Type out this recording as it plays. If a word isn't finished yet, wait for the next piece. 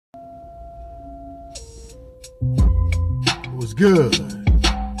It was good.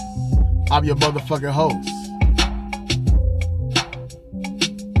 I'm your motherfucking host.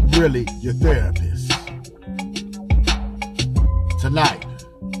 Really, your therapist. Tonight,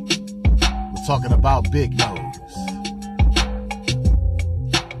 we're talking about big nose.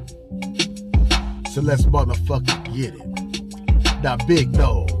 So let's motherfucking get it. Now, big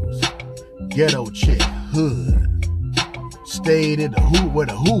nose, ghetto chick, hood, stayed in the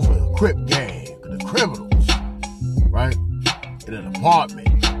Hoover Crip gang, the criminals, right? In an apartment,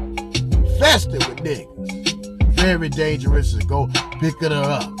 infested with niggas. Very dangerous to go picking her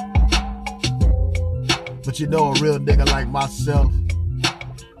up. But you know, a real nigga like myself,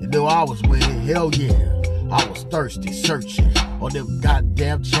 you know I was with it, hell yeah. I was thirsty, searching on them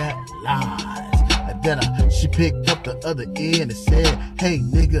goddamn chat lines. And then she picked up the other end and said, hey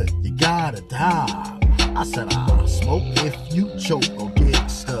nigga, you gotta die. I said, I'll smoke if you choke or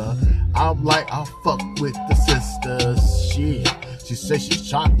gangsta. I'm like, I'll fuck with the sisters, shit. She said she's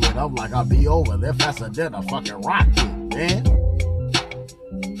chocolate, I'm like, I'll be over there faster than a fucking rocket, man.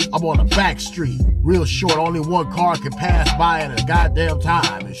 I'm on a back street, real short, only one car can pass by at a goddamn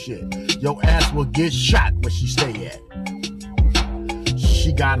time and shit. Your ass will get shot where she stay at.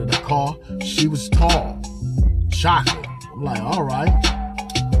 She got in the car, she was tall, chocolate. I'm like, alright,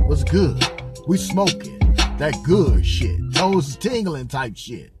 what's good? We smoking, that good shit, toes tingling type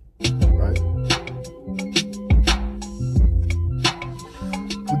shit, right?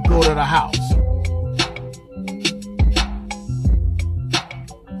 We go to the house.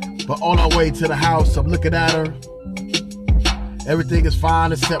 But on our way to the house, I'm looking at her. Everything is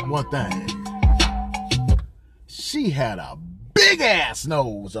fine except one thing. She had a big ass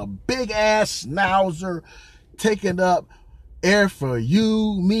nose, a big ass schnauzer, taking up air for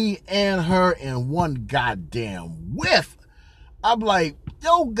you, me, and her in one goddamn whiff. I'm like,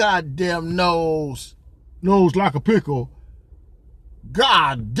 yo goddamn nose like a pickle.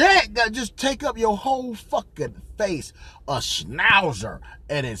 God damn, just take up your whole fucking face. A schnauzer,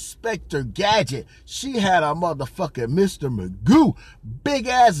 an Inspector Gadget. She had a motherfucking Mr. Magoo. Big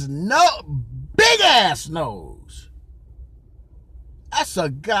ass nose. That's a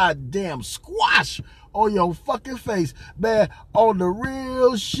goddamn squash on your fucking face, man. On the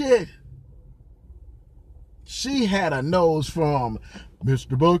real shit. She had a nose from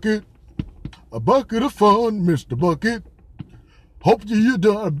Mr. Bucket. A bucket of fun, Mr. Bucket. Hope you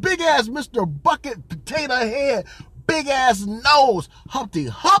done. A big ass Mr. Bucket potato head, big ass nose. Humpty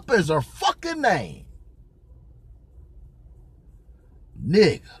Hump is her fucking name.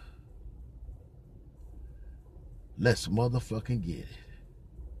 Nigga. Let's motherfucking get it.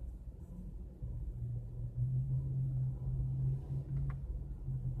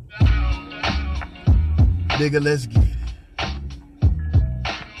 Nigga, let's get it.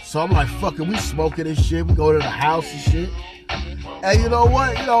 So I'm like, fucking, we smoking and shit. We go to the house and shit. And you know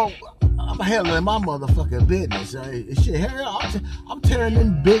what? You know, I'm handling my motherfucking business. Shit, I'm tearing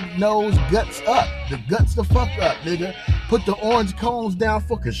them big nose guts up. The guts the fuck up, nigga. Put the orange cones down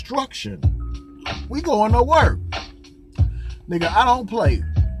for construction. We going to work. Nigga, I don't play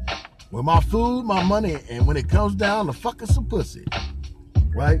with my food, my money, and when it comes down to fucking some pussy.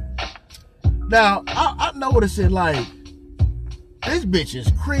 Right? Now, I notice it like, this bitch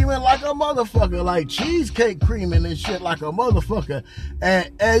is creaming like a motherfucker, like cheesecake creaming and shit like a motherfucker.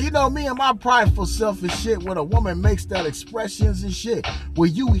 And you know, me and my prideful self and shit, when a woman makes that expressions and shit,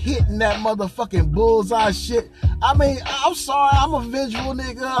 when you hitting that motherfucking bullseye shit, I mean, I'm sorry, I'm a visual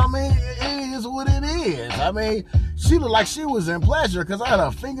nigga. I mean, it is what it is. I mean, she looked like she was in pleasure because I had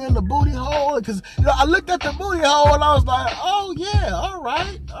a finger in the booty hole. Because, you know, I looked at the booty hole and I was like, oh yeah, all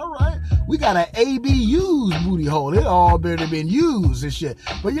right. We got an ABU's booty hole. It all better been used and shit.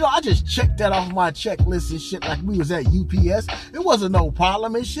 But, you know, I just checked that off my checklist and shit like we was at UPS. It wasn't no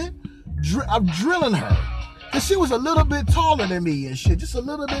problem and shit. I'm drilling her. Because she was a little bit taller than me and shit. Just a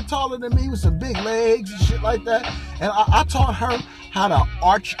little bit taller than me with some big legs and shit like that. And I taught her how to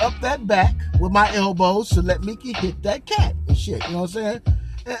arch up that back with my elbows to let me hit that cat and shit. You know what I'm saying?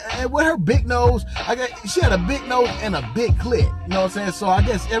 And with her big nose, she had a big nose and a big clit. You know what I'm saying? So I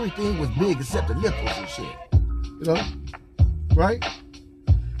guess everything was big except the nipples and shit. You know? Right?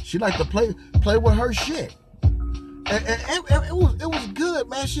 She liked to play with her shit. And it was good,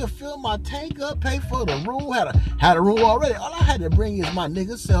 man. She'll fill my tank up, pay for the room, had a room already. All I had to bring is my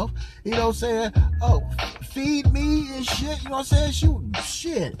nigga self. You know what I'm saying? Oh, feed me and shit. You know what I'm saying?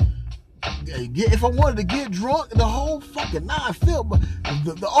 Shit. If I wanted to get drunk, the whole fucking nine filled. But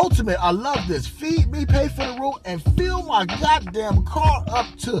the ultimate, I love this. Feed me, pay for the room, and fill my goddamn car up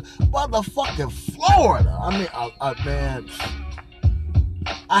to motherfucking Florida. I mean, man,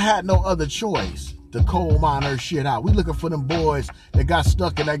 I had no other choice. to coal mine her shit out. We looking for them boys that got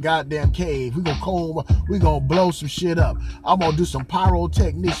stuck in that goddamn cave. We gonna blow some shit up. I'm gonna do some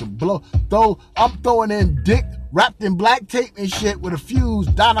pyrotechnician. I'm throwing in dick wrapped in black tape and shit with a fuse,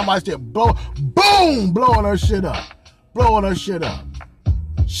 dynamite that boom, blowing her shit up. Blowing her shit up.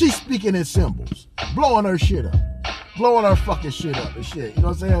 She's speaking in symbols. Blowing her shit up. Blowing her fucking shit up and shit. You know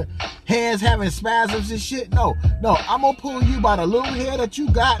what I'm saying? Hands having spasms and shit. No. I'm gonna pull you by the little hair that you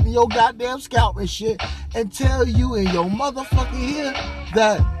got in your goddamn scalp and shit and tell you in your motherfucking ear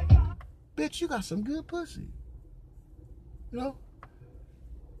that, bitch, you got some good pussy. You know,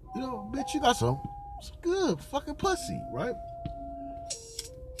 bitch, you got some good fucking pussy, right?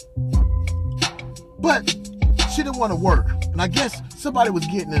 But she didn't want to work. And I guess somebody was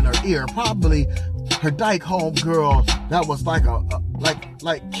getting in her ear. Probably her dyke home girl that was like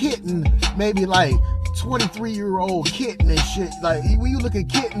like kitten, maybe like 23-year-old kitten and shit. Like when you look at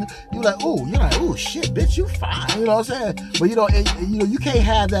kitten, you're like, ooh, shit, bitch, you fine. You know what I'm saying? But you can't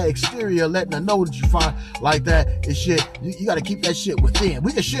have that exterior letting her know that you fine like that and shit. You got to keep that shit within.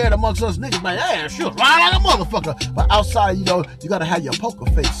 We can share it amongst us niggas, like, yeah, sure, fine like a motherfucker. But outside, you got to have your poker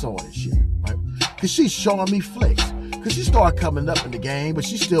face on and shit, right? Cause she's showing me flicks. Cause she started coming up in the game, but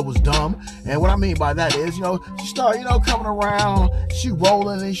she still was dumb. And what I mean by that is, she started, coming around, she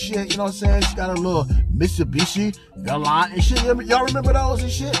rolling and shit, you know what I'm saying? She got a little Mitsubishi Galant and shit. Y'all remember those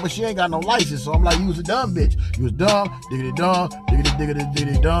and shit? But she ain't got no license, so I'm like, you was a dumb bitch. You was dumb, diggity dumb,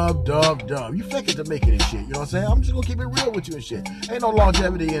 diggity dumb. You fake it to make it and shit, you know what I'm saying? I'm just gonna keep it real with you and shit. Ain't no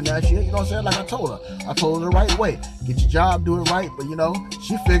longevity in that shit, you know what I'm saying? Like I told her the right way. Get your job, do it right, but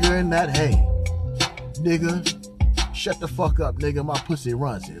she figuring that, hey, nigga, shut the fuck up, nigga. My pussy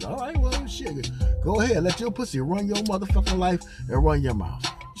runs it. All right, well, shit. Go ahead. Let your pussy run your motherfucking life and run your mouth.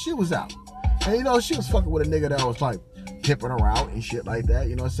 She was out. And, she was fucking with a nigga that was, like, hipping her out and shit like that.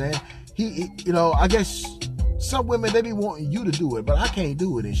 You know what I'm saying? He I guess some women, they be wanting you to do it, but I can't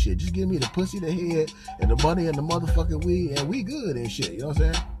do it and shit. Just give me the pussy, the head, and the money and the motherfucking weed, and we good and shit. You know what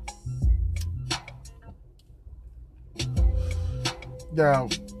I'm saying? Now,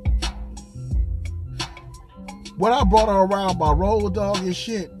 when I brought her around my road dog and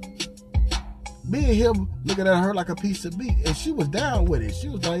shit, me and him looking at her like a piece of meat, and she was down with it. She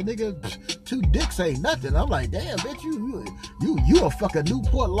was like, nigga, 2 dicks ain't nothing. I'm like, damn, bitch, you a fucking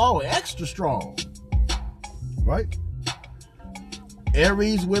Newport Law extra strong, right?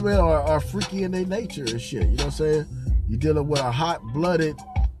 Aries women are freaky in their nature and shit. You know what I'm saying? You dealing with a hot-blooded,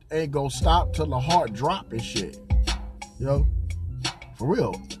 ain't gonna stop till the heart drop and shit. For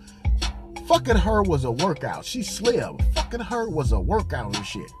real. Fucking her was a workout. She's slim. Fucking her was a workout and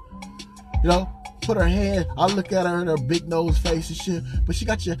shit. Put her hand, I look at her in her big nose face and shit, but she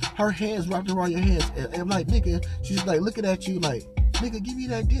got her hands wrapped around your hands. And I'm like, nigga, she's like looking at you like, nigga, give me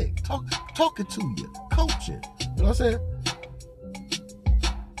that dick. Talking to you. Coaching. You know what I'm saying?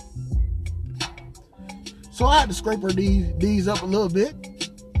 So I had to scrape her knees up a little bit.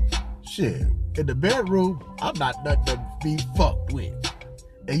 Shit. In the bedroom, I'm not nothing to be fucked with.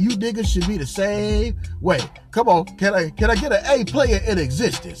 And you niggas should be the same way. Come on, can I get an A player in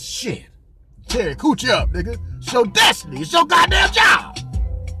existence? Shit. Tear coochie up, nigga. It's your destiny. It's your goddamn job.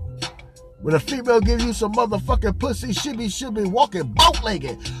 When a female gives you some motherfucking pussy, she should be walking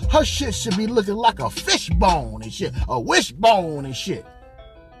boat-legged. Her shit should be looking like a fish bone and shit. A wishbone and shit.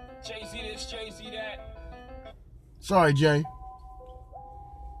 Jay-Z this, Jay-Z that. Sorry, Jay.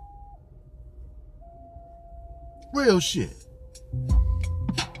 Real shit.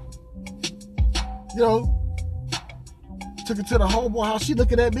 Took it to the homeboy house. She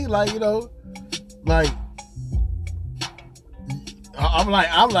looking at me like, I'm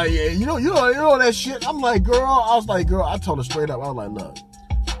like, yeah, you know that shit. I'm like, girl. I was like, girl. I told her straight up. I was like, look,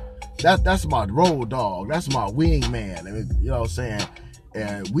 that's my road dog. That's my wingman. You know what I'm saying?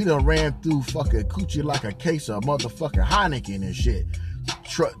 And we done ran through fucking coochie like a case of motherfucking Heineken and shit.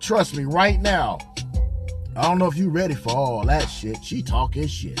 Trust me, right now. I don't know if you ready for all that shit. She talking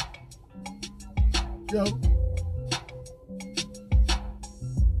shit.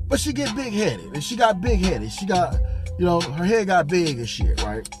 But she get big-headed. And she got big-headed. She got, her head got big and shit,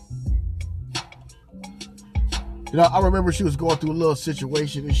 right? I remember she was going through a little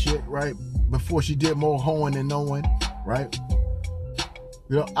situation and shit, right? Before she did more hoeing than knowing, right?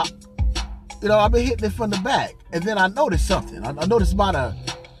 I've been hitting it from the back. And then I noticed something. I noticed about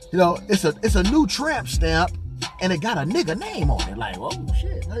it's a new tramp stamp, and it got a nigga name on it. Like, oh,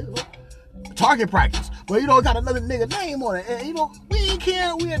 shit. Target practice. But, it got another nigga name on it. And, we ain't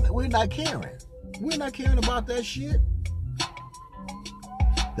caring. We're not caring. We're not caring about that shit.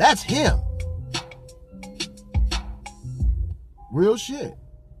 That's him. Real shit.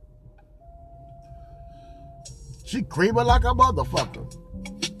 She creeping like a motherfucker.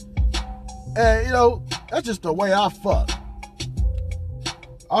 And, you know, that's just the way I fuck.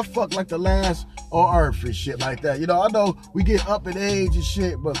 I fuck like the last on earth and shit like that. You know, I know we get up in age and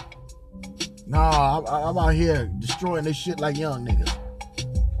shit, but nah, I'm out here destroying this shit like young niggas.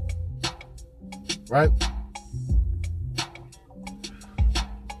 Right?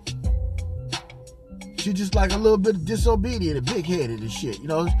 She just like a little bit disobedient and big-headed and shit. You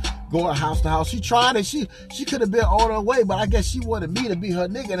know, going house to house. She tried it. She could have been on her way, but I guess she wanted me to be her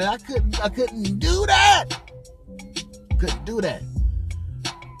nigga, and I couldn't do that. Couldn't do that.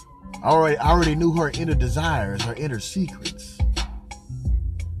 I already knew her inner desires, her inner secrets.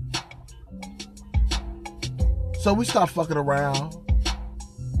 So we stopped fucking around.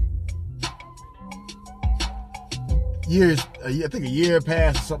 I think a year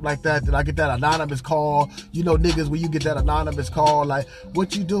passed or something like that. Then I get that anonymous call. You know, niggas, when you get that anonymous call, like,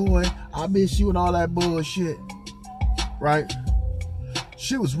 what you doing? I miss you and all that bullshit. Right?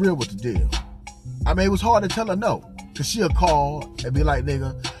 She was real with the deal. I mean, it was hard to tell her no. Because she'll call and be like,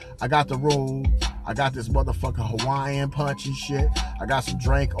 nigga, I got the room. I got this motherfucking Hawaiian punch and shit. I got some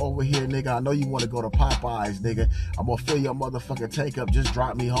drink over here, nigga. I know you want to go to Popeyes, nigga. I'm going to fill your motherfucking tank up. Just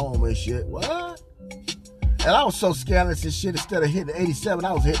drop me home and shit. What? And I was so scandalous and shit. Instead of hitting 87,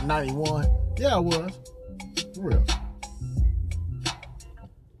 I was hitting 91. Yeah, I was. For real.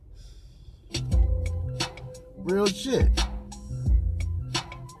 Real shit.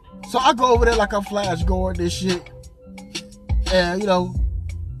 So I go over there like I'm Flash Gordon and shit. And, you know,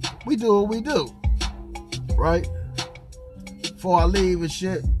 we do what we do. Right? Before I leave and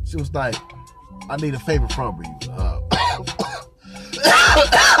shit, she was like, I need a favor from you.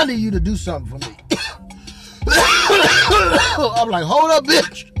 I need you to do something for me. I'm like, hold up,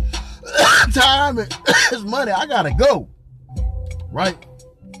 bitch. Time is money. I gotta go. Right?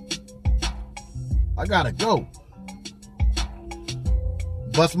 I gotta go.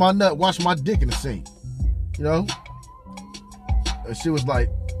 Bust my nut, wash my dick in the sink. You know? And she was like,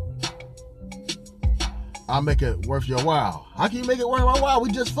 I'll make it worth your while. How can you make it worth my while?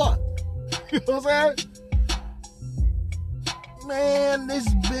 We just fucked. You know what I'm saying? Man, this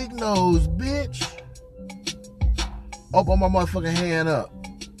big nose bitch. Open my motherfucking hand up.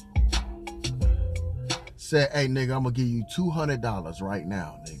 Said, hey, nigga, I'm going to give you $200 right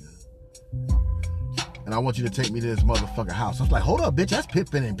now, nigga. And I want you to take me to this motherfucking house. I was like, hold up, bitch. That's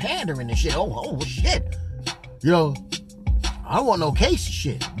pimping and pandering and shit. Oh, shit. You know, I don't want no case of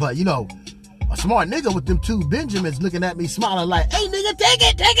shit. But, you know, a smart nigga with them two Benjamins looking at me smiling like, hey, nigga, take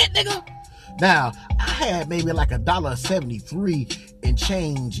it, nigga. Now, I had maybe like $1.73 in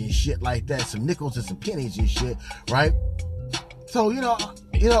change and shit like that, some nickels and some pennies and shit, right? So, you know,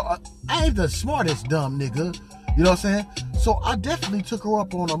 I ain't the smartest dumb nigga, you know what I'm saying? So I definitely took her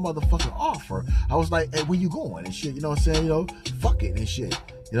up on a motherfucking offer. I was like, hey, where you going and shit, you know what I'm saying? You know, fuck it and shit.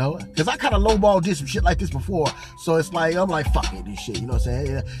 You know, because I kind of lowball did some shit like this before. So it's like, I'm like, fuck it and shit. You know what I'm saying?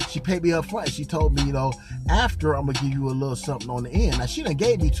 Yeah. She paid me up front. She told me, you know, after I'm going to give you a little something on the end. Now, she done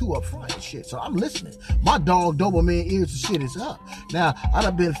gave me two up front and shit. So I'm listening. My dog Doberman ears and shit is up. Now, I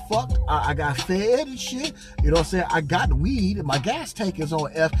done been fucked. I got fed and shit. You know what I'm saying? I got weed and my gas tank is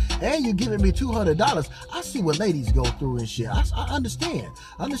on F. And you're giving me $200. I see what ladies go through and shit. I understand.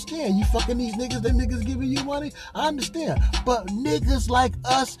 I understand. You fucking these niggas, them niggas giving you money. I understand. But niggas like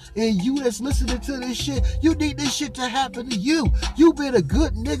us, and you that's listening to this shit, you need this shit to happen to you. You been a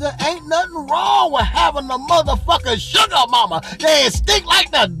good nigga. Ain't nothing wrong with having a motherfucking sugar mama. They stink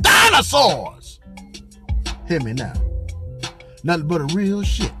like the dinosaurs. Hear me now. Nothing but a real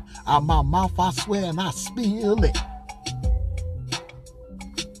shit. Out my mouth, I swear, and I spill it.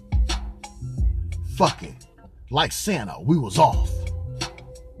 Fucking like Santa, we was off.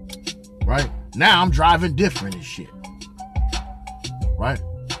 Right? Now I'm driving different and shit. Right?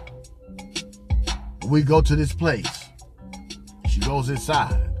 We go to this place. She goes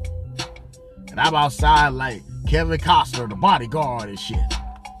inside. And I'm outside like Kevin Costner, the bodyguard and shit.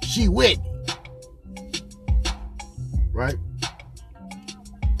 She with me. Right?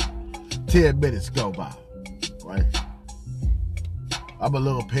 10 minutes go by. Right? I'm a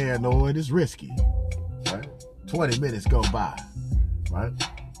little paranoid. It's risky. Right? 20 minutes go by. Right?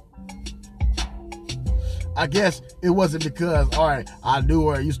 I guess it wasn't because, all right, I knew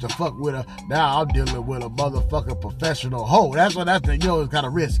her, I used to fuck with her. Now I'm dealing with a motherfucking professional hoe. That's the, you know, it's kind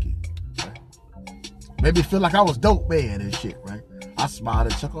of risky. Right? Made me feel like I was dope man and shit, right? I smiled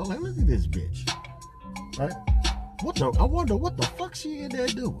and chuckled, like, look at this bitch. Right? I wonder what the fuck she in there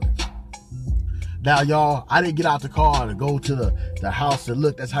doing. Now, y'all, I didn't get out the car to go to the house and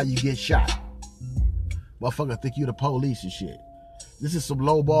look. That's how you get shot. Motherfucker think you the police and shit. This is some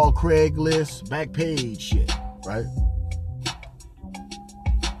lowball Craigslist back page shit. right?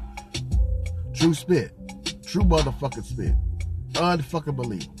 True spit. True motherfucking spit. Unfucking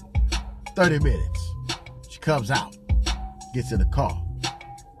believable. 30 minutes. She comes out. Gets in the car.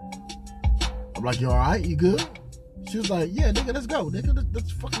 I'm like, you alright? You good? She was like, yeah, nigga, let's go, nigga.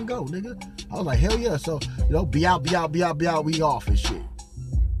 Let's fucking go, nigga. I was like, hell yeah. So, you know, be out, we off and shit.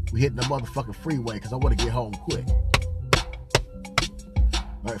 We hitting the motherfucking freeway because I want to get home quick.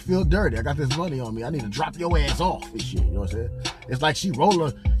 I feel dirty. I got this money on me. I need to drop your ass off and shit. You know what I'm saying? It's like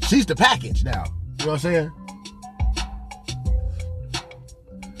she's the package now. You know what I'm saying?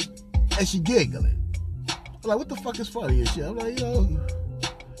 And she giggling. I'm like, what the fuck is funny and shit? I'm like, you know.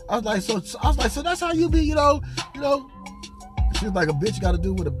 I was like, so that's how you be, you know. She was like, a bitch got to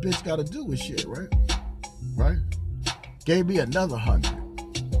do what a bitch got to do with shit, right? Right? Gave me another 100.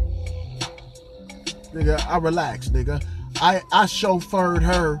 Nigga, I relaxed, nigga. I chauffeured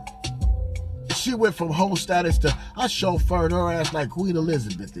her. She went from whole status to I chauffeured her ass like Queen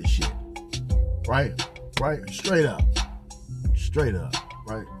Elizabeth and shit. Right? Right? Straight up.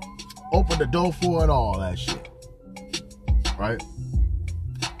 Right? Opened the door for her and all that shit. Right?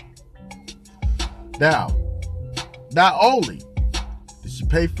 Now, not only did she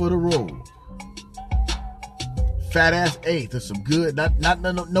pay for the room, fat ass ate to some good, not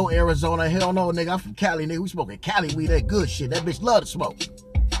no Arizona, hell no, nigga. I'm from Cali, nigga. We smoking Cali weed, that good shit. That bitch love to smoke.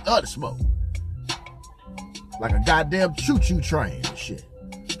 Like a goddamn choo-choo train and shit.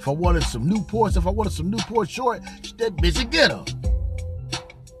 If I wanted some Newport short, that bitch would get her.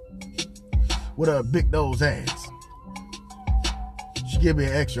 With her big nose ass. She gave me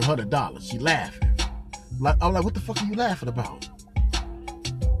an extra $100. She laughing. I'm like, what the fuck are you laughing about?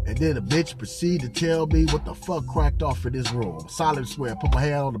 And then the bitch proceeded to tell me what the fuck cracked off in this room. Solid swear. Put my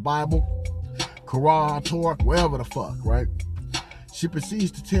hand on the Bible, Quran, Torah, wherever the fuck, right? She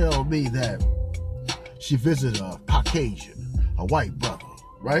proceeds to tell me that she visited a Caucasian, a white brother,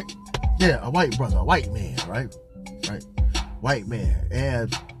 right? Yeah, a white brother, a white man, right? Right? White man.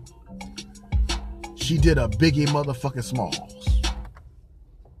 And she did a Biggie motherfucking Smalls.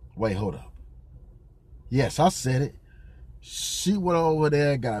 Wait, hold up. Yes, I said it. She went over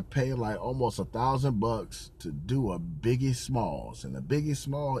there and got paid like almost $1,000 to do a Biggie Smalls. And the Biggie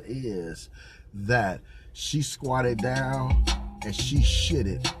Small is that she squatted down and she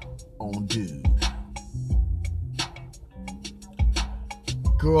shitted on dude.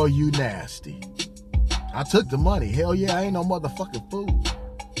 Girl, you nasty. I took the money. Hell yeah, I ain't no motherfucking fool.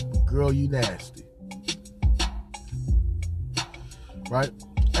 Girl, you nasty. Right?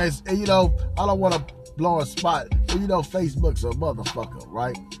 And you know, I don't want to blow a spot. You know, Facebook's a motherfucker,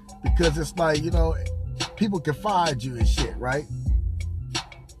 right? Because it's like, you know, people can find you and shit, right?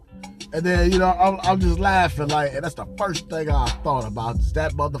 And then, you know, I'm just laughing like, and that's the first thing I thought about is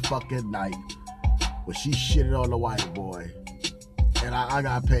that motherfucking night when she shitted on the white boy, and I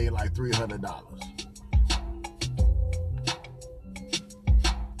got paid like $300.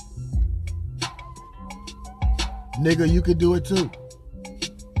 Nigga, you could do it too.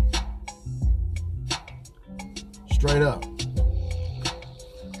 Straight up.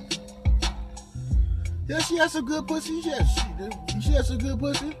 Yeah, she has some good pussy. She has some good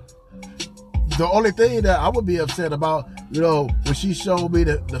pussy. The only thing that I would be upset about, you know, when she showed me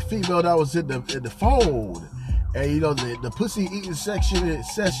the female that was in the phone, and you know the pussy eating session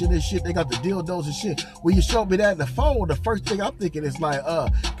and shit, they got the dildos and shit. When you showed me that in the phone, the first thing I'm thinking is like,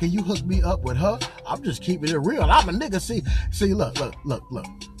 can you hook me up with her? I'm just keeping it real. I'm a nigga. See, look.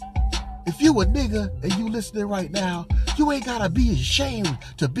 If you a nigga and you listening right now, you ain't gotta be ashamed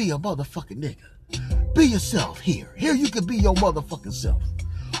to be a motherfucking nigga. Be yourself here. Here you can be your motherfucking self.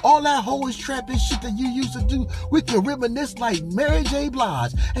 All that hoish trapping shit that you used to do, we can reminisce like Mary J.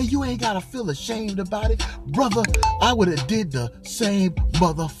 Blige, and you ain't gotta feel ashamed about it. Brother, I would have did the same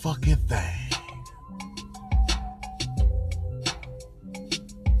motherfucking thing.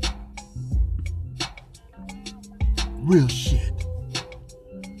 Real shit.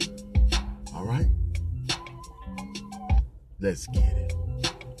 All right? Let's get it.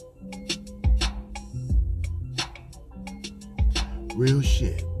 Real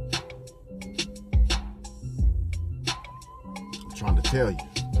shit. I'm trying to tell you.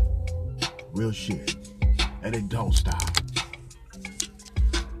 Real shit. And it don't stop.